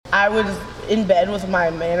I was in bed with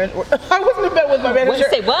my manager. I wasn't in bed with my manager.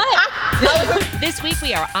 Say what? This week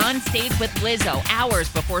we are on stage with Lizzo hours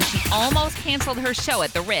before she almost canceled her show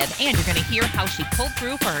at the Rib, and you're going to hear how she pulled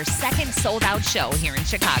through for her second sold-out show here in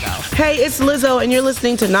Chicago. Hey, it's Lizzo, and you're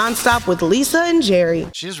listening to Nonstop with Lisa and Jerry.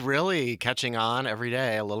 She's really catching on every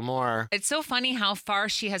day, a little more. It's so funny how far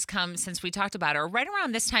she has come since we talked about her right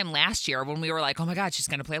around this time last year when we were like, oh my God, she's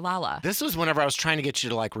going to play Lala. This was whenever I was trying to get you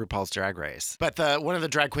to like RuPaul's Drag Race. But one of the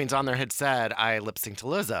drag queens on there had said, I lip sync to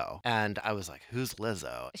Lizzo. And I was like, who's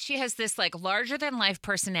Lizzo? She has this like larger than life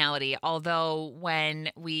personality, although when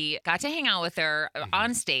we got to hang out with her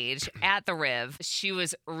on stage at the Riv, she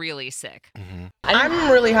was really sick. Mm-hmm.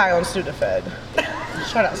 I'm really high on Sudafed.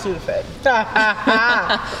 Shout out Sudafed.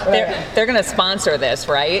 They're going to sponsor this,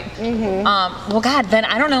 right? Mm-hmm. Well, God, then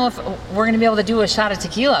I don't know if we're going to be able to do a shot of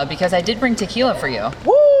tequila because I did bring tequila for you.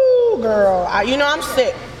 Woo, girl. I'm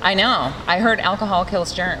sick. I know. I heard alcohol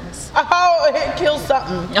kills germs. Oh, it kills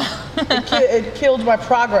something. It killed my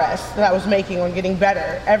progress that I was making on getting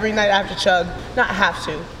better. Every night I have to chug, not have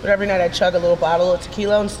to, but every night I chug a little bottle of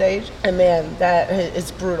tequila on stage. And man, that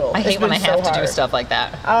is brutal. I hate when I have to do stuff like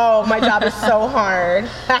that. Oh, my job is so hard.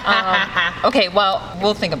 Okay, well,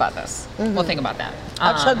 we'll think about this. Mm-hmm. We'll think about that.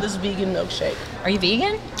 I'll chug this vegan milkshake. Are you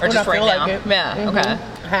vegan? Or when just I right feel now? like it. Yeah, Mm-hmm. Okay.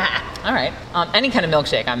 All right. Any kind of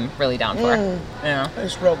milkshake I'm really down for. Yeah.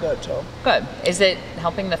 It's real good, too. Good. Is it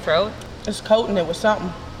helping the throat? It's coating it with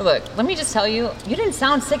something. Look, let me just tell you, you didn't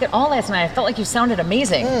sound sick at all last night. I felt like you sounded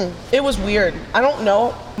amazing. It was weird. I don't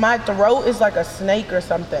know. My throat is like a snake or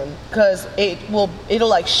something because it'll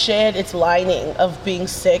like shed its lining of being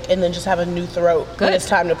sick and then just have a new throat when it's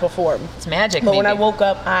time to perform. It's magic. But when I woke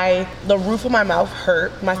up, the roof of my mouth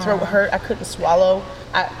hurt. My throat hurt. I couldn't swallow.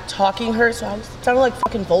 Talking hurt, so I sounded like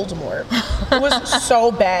fucking Voldemort. It was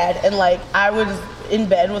so bad, and like I was in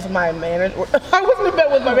bed with my manager. I wasn't in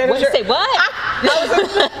bed with my manager. Say what?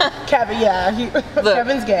 Kevin,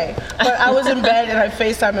 Kevin's gay. But I was in bed and I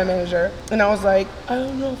FaceTimed my manager, and I was like, I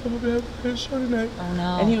don't know if I'm gonna be able to play the show tonight. Oh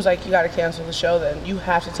no. And he was like, you gotta cancel the show then. You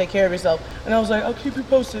have to take care of yourself. And I was like, I'll keep you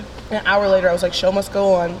posted. And an hour later, I was like, show must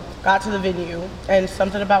go on. Got to the venue, and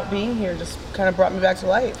something about being here just kind of brought me back to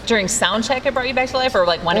life. During sound check, it brought you back to life, or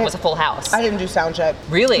like when it was a full house? I didn't do sound check.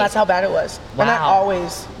 Really? That's how bad it was. Wow. And I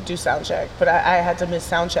always do sound check, but I had to miss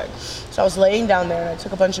sound check. So I was laying down there, and I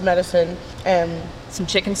took a bunch of medicine, and some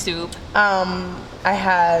chicken soup. I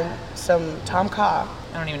had some Tom Kha.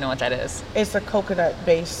 I don't even know what that is. It's a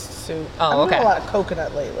coconut-based soup. Oh, okay. I've had a lot of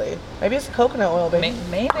coconut lately. Maybe it's coconut oil, baby.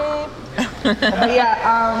 Maybe.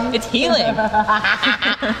 Yeah. It's healing.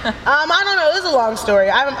 I don't know. This is a long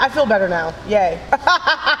story. I feel better now. Yay.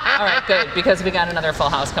 All right, good, because we got another full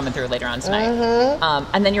house coming through later on tonight.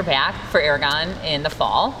 Mm-hmm. And then you're back for Aragon in the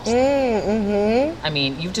fall. Mm-hmm. I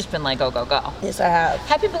mean, you've just been like, go, go, go. Yes, I have.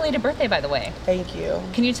 Happy belated birthday, by the way. Thank you.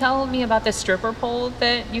 Can you tell me about the stripper pole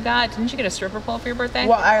that you got? Didn't you get a stripper pole for your birthday?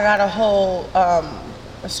 Well, I got a whole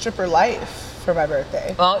a stripper life for my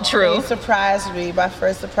birthday. Well, true. They surprised me. My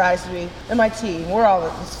friends surprised me, and my team. We're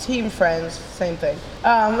all team friends. Same thing.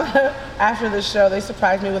 After the show, they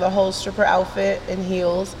surprised me with a whole stripper outfit and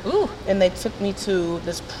heels. Ooh. And they took me to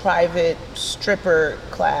this private stripper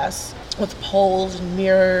class with poles and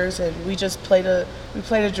mirrors, and we played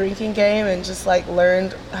a drinking game and just like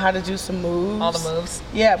learned how to do some moves. All the moves.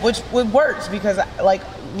 Yeah, which worked because like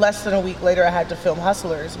less than a week later I had to film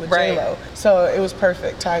Hustlers with J-Lo. So it was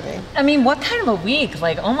perfect timing. I mean, what kind of a week?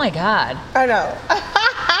 Like, oh my God. I know.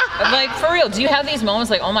 Like, for real, do you have these moments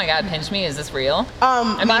like, oh my God, pinch me, is this real?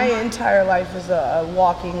 My entire life is a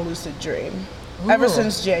walking lucid dream. Ooh. Ever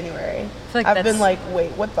since January. Like I've been like,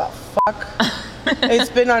 wait, what the fuck? It's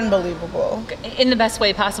been unbelievable. In the best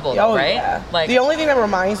way possible, though, right? Yeah. Like, the only thing that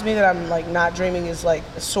reminds me that I'm like not dreaming is like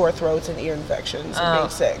sore throats and ear infections and being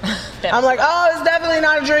sick. I'm like, oh, it's definitely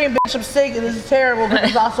not a dream, bitch. I'm sick and this is terrible, but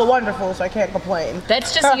it's also wonderful, so I can't complain.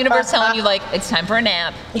 That's just the universe telling you like it's time for a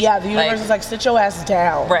nap. Yeah, the universe is like, sit your ass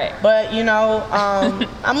down. Right. But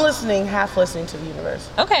I'm listening, half listening to the universe.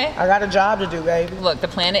 Okay. I got a job to do, baby. Look, the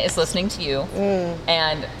planet is listening to you,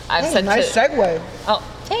 and I've said nice segue. Oh,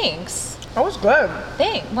 thanks. That was good.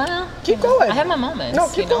 Well, keep going. I have my moments. No,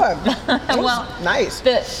 keep going. Well, nice.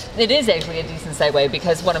 It is actually a decent segue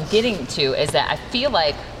because what I'm getting to is that I feel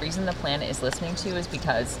like the reason the planet is listening to you is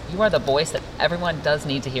because you are the voice that everyone does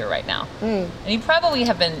need to hear right now. And you probably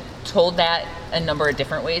have been told that a number of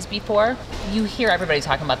different ways before. You hear everybody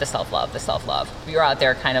talking about the self-love. You're out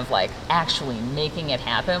there kind of like actually making it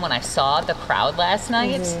happen. When I saw the crowd last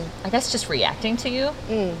night, I guess just reacting to you,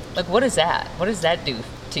 like what is that? What does that do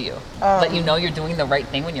to you? Let you know you're doing the right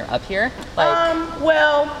thing when you're up here? Like,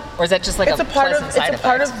 well, or is that just like it's a part of side it's a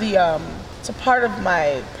part effect? of the it's a part of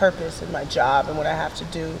my purpose and my job and what I have to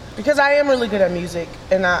do, because I am really good at music,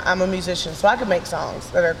 and I'm a musician, so I can make songs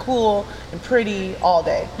that are cool and pretty all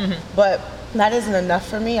day. But that isn't enough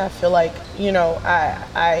for me. I feel like, you know,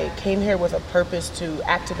 I came here with a purpose to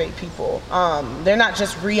activate people. They're not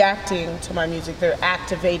just reacting to my music, they're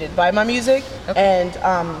activated by my music. And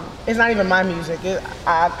it's not even my music.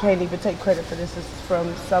 I can't even take credit for this. It's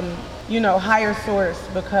from some, you know, higher source,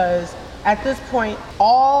 because at this point,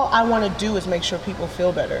 all I want to do is make sure people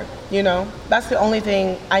feel better, you know? That's the only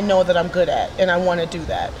thing I know that I'm good at, and I want to do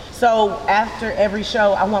that. So after every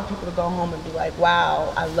show, I want people to go home and be like,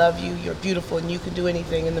 wow, I love you, you're beautiful, and you can do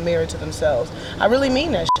anything in the mirror to themselves. I really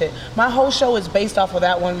mean that shit. My whole show is based off of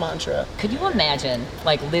that one mantra. Could you imagine,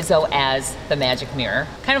 like, Lizzo as the magic mirror?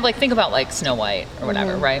 Kind of like, think about, like, Snow White or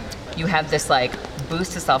whatever, right? You have this, like,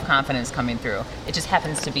 boost of self-confidence coming through. It just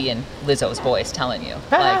happens to be in Lizzo's voice telling you,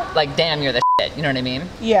 like, damn, you're the shit. You know what I mean?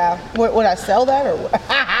 Yeah. Would I sell that, or what?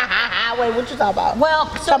 Wait, what you talking about? Well,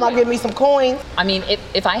 talking about give me some coins. I mean,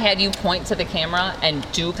 if I had you point to the camera and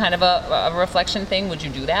do kind of a reflection thing, would you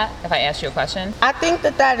do that if I asked you a question? I think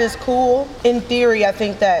that is cool. In theory, I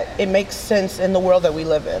think that it makes sense in the world that we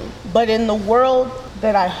live in. But in the world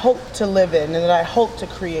that I hope to live in, and that I hope to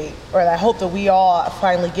create, or that I hope that we all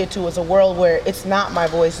finally get to, is a world where it's not my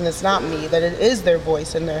voice and it's not me, that it is their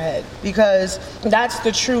voice in their head. Because that's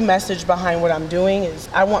the true message behind what I'm doing, is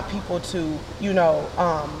I want people to, you know,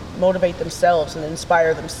 motivate themselves and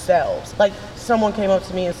inspire themselves. Like, someone came up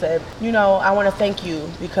to me and said, you know, I want to thank you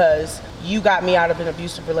because you got me out of an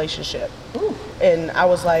abusive relationship. Ooh. And I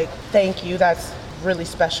was like, thank you, that's really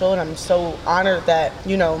special, and I'm so honored that,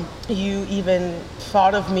 you know, you even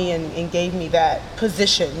thought of me and gave me that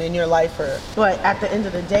position in your life. But at the end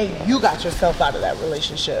of the day, you got yourself out of that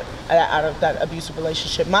relationship, out of that abusive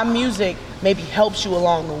relationship. My music maybe helps you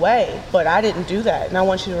along the way, but I didn't do that, and I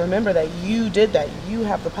want you to remember that you did that. You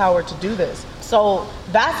have the power to do this. So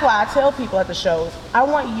that's why I tell people at the shows, I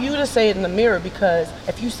want you to say it in the mirror, because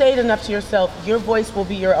if you say it enough to yourself, your voice will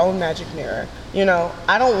be your own magic mirror. You know,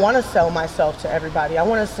 I don't want to sell myself to everybody. I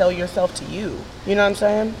want to sell yourself to you. You know what I'm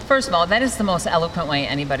saying? First of all, that is the most eloquent way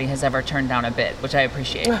anybody has ever turned down a bit, which I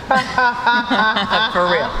appreciate. For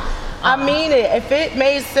real. I mean it. If it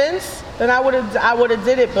made sense, then I would have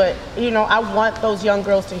did it. But, you know, I want those young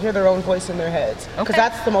girls to hear their own voice in their heads. Because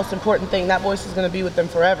that's the most important thing. That voice is going to be with them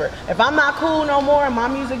forever. If I'm not cool no more and my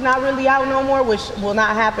music not really out no more, which will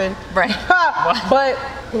not happen. Right. But,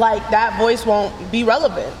 like, that voice won't be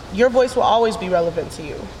relevant. Your voice will always be relevant to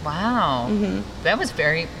you. Wow. Mm-hmm. That was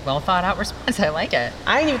very well thought out response. I like it.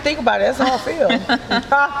 I didn't even think about it. That's how I feel.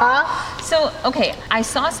 So, okay, I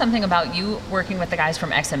saw something about you working with the guys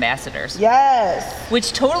from X Ambassadors. Yes.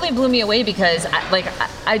 Which totally blew me away, because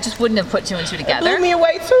I just wouldn't have put two and two together. It blew me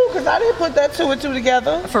away too, because I didn't put that two and two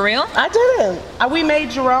together. For real? I didn't. We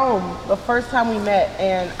made Jerome the first time we met,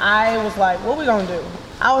 and I was like, what we gonna do?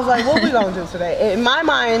 I was like, what we gonna do today? In my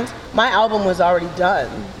mind, my album was already done.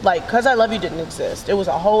 Like, Cause I Love You didn't exist. It was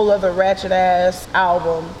a whole other ratchet ass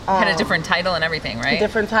album. Had a different title and everything, right? A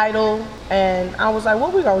different title. And I was like,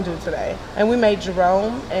 what we gonna do today? And we made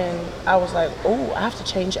Jerome, and I was like, oh, I have to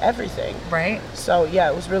change everything. Right. So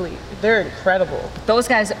yeah, it was really, they're incredible. Those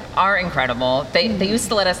guys are incredible. They used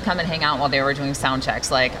to let us come and hang out while they were doing sound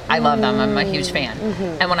checks. Like, I love them. I'm a huge fan.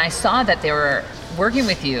 And when I saw that they were working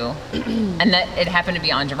with you and that it happened to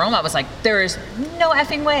be on Jerome, I was like, there is no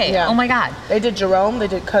effing way. Yeah. Oh my God. They did Jerome, they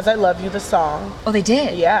did Cause I Love You, the song. Oh, they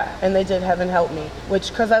did? Yeah, and they did Heaven Help Me,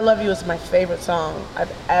 which Cause I Love You is my favorite song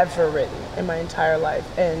I've ever written in my entire life.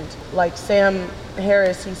 And like Sam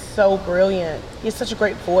Harris, he's so brilliant. He has such a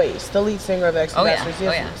great voice, the lead singer of X Ambassadors. He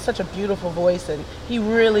has such a beautiful voice, and he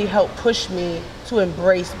really helped push me to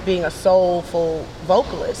embrace being a soulful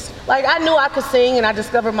vocalist. Like, I knew I could sing, and I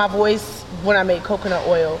discovered my voice when I made Coconut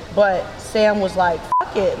Oil, but Sam was like,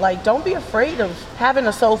 fuck it, like, don't be afraid of having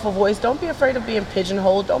a soulful voice, don't be afraid of being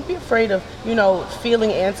pigeonholed, don't be afraid of, you know,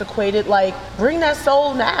 feeling antiquated, like, bring that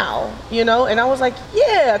soul now, you know? And I was like,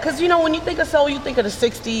 yeah, because, you know, when you think of soul, you think of the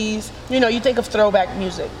 60s, you know, you think of throwback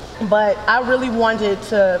music. But I really wanted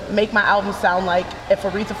to make my album sound like if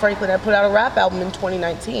Aretha Franklin had put out a rap album in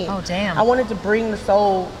 2019. Oh, damn. I wanted to bring the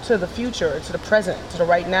soul to the future, to the present, to the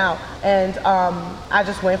right now. And I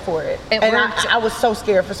just went for it. I was so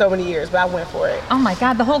scared for so many years, but I went for it. Oh my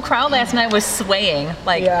God, the whole crowd last night was swaying.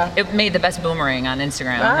 Like, It made the best boomerang on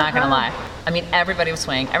Instagram, I'm not gonna lie. I mean, everybody was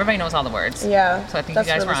swaying. Everybody knows all the words. Yeah. So I think you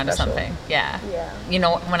guys were onto something. Yeah. You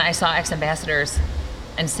know, when I saw X Ambassadors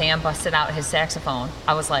and Sam busted out his saxophone,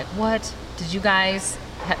 I was like, what? Did you guys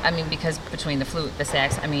I mean, because between the flute, the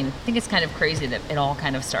sax, I mean, I think it's kind of crazy that it all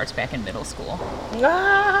kind of starts back in middle school.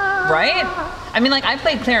 Right? I mean, like, I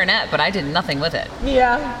played clarinet, but I did nothing with it.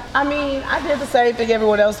 Yeah. I mean, I did the same thing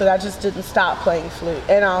everyone else did. I just didn't stop playing flute.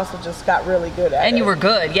 And I also just got really good at it. And you were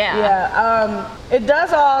good, yeah. Yeah. It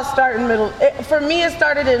does all start in for me, it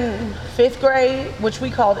started in 5th grade, which we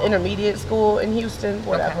called intermediate school in Houston,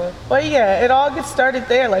 whatever. Okay. But yeah, it all gets started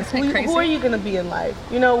there. Like, who are you going to be in life?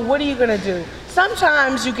 You know, what are you going to do?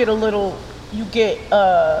 Sometimes you get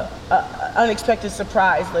unexpected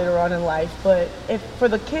surprise later on in life, but if for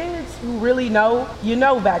the kids who really know, you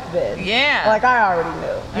know back then. Yeah. Like I already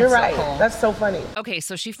knew. You're right. So cool. That's so funny. Okay,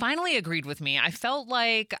 so she finally agreed with me. I felt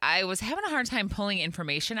like I was having a hard time pulling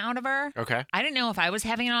information out of her. Okay. I didn't know if I was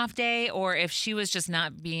having an off day or if she was just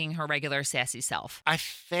not being her regular sassy self. I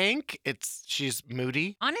think she's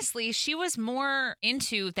moody. Honestly, she was more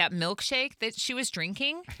into that milkshake that she was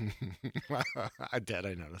drinking. I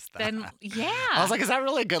noticed that. Then, yeah. I was like, is that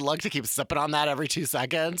really a good look to keep sipping on that every 2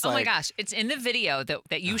 seconds? Oh my gosh. It's in the video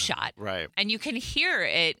that you shot. Right. And you can hear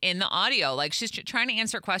it in the audio. Like she's trying to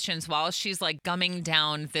answer questions while she's like gumming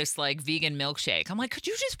down this like vegan milkshake. I'm like, could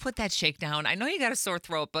you just put that shake down? I know you got a sore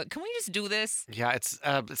throat, but can we just do this? Yeah, it's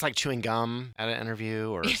like chewing gum at an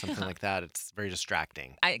interview or something like that. It's very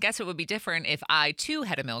distracting. I guess it would be different if I too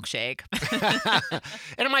had a milkshake.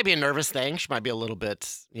 And it might be a nervous thing. She might be a little bit,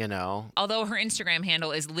 Although her Instagram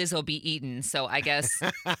handle is Lizzo Be Eaten, so I guess.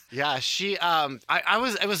 Yeah, she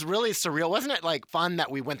it was really surreal. Wasn't it like fun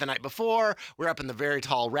that we went the night before? We're up in the very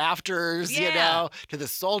tall rafters, to the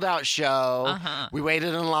sold out show. Uh-huh. We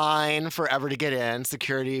waited in line forever to get in.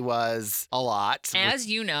 Security was a lot. As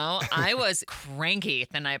you know, I was cranky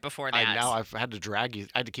the night before that. I know. I've had to drag you.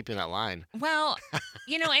 I had to keep you in that line. Well,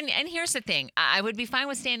 and here's the thing. I would be fine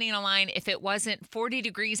with standing in a line if it wasn't 40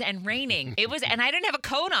 degrees and raining. It was, and I didn't have a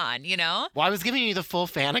coat on, Well, I was giving you the full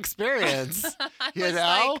fan experience.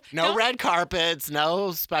 Like, no red carpets,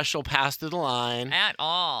 no special pass through the line. At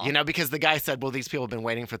all. Because the guy said, well, these people have been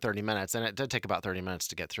waiting for 30 minutes, and it did take about 30 minutes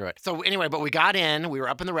to get through it. So anyway, but we got in, we were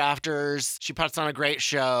up in the rafters. She puts on a great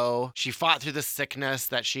show. She fought through the sickness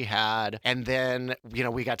that she had. And then,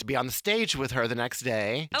 we got to be on the stage with her the next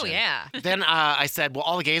day. Oh, yeah. Then I said, well,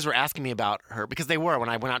 all the gays were asking me about her because they were when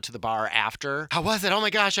I went out to the bar after. How was it? Oh my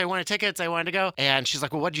gosh, I wanted tickets. I wanted to go. And she's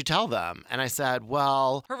like, well, what'd you tell them? And I said,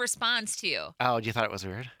 well. Her response to you. Oh, you thought it was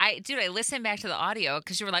weird? I listened back to the audio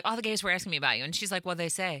because you were like, all the gays were asking me about you. And she's like, what'd they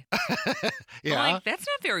say? Yeah. I'm like, that's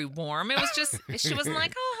not very warm. It was just, she wasn't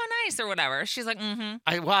like, oh, how nice or whatever. She's like, mm-hmm.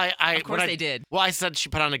 Of course they did. Well, I said she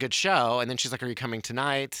put on a good show. And then she's like, are you coming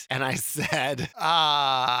tonight? And I said,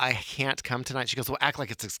 I can't come tonight. She goes, well, act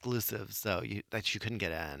like it's exclusive so that you couldn't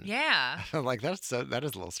get in. Yeah. I'm like, that is a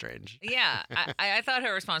little strange. Yeah. I thought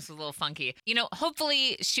her response was a little funky.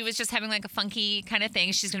 Hopefully she was just having like a funky kind of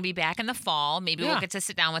thing. She's going to be back in the fall. Maybe we'll get to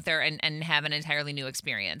sit down with her and have an entirely new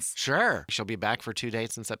experience. Sure. She'll be back for 2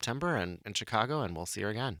 dates in September in Chicago, and we'll see her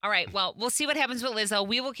again. All right. Well, we'll see what happens with Lizzo.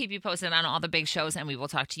 We will keep you posted on all the big shows, and we will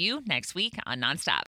talk to you next week on Nonstop.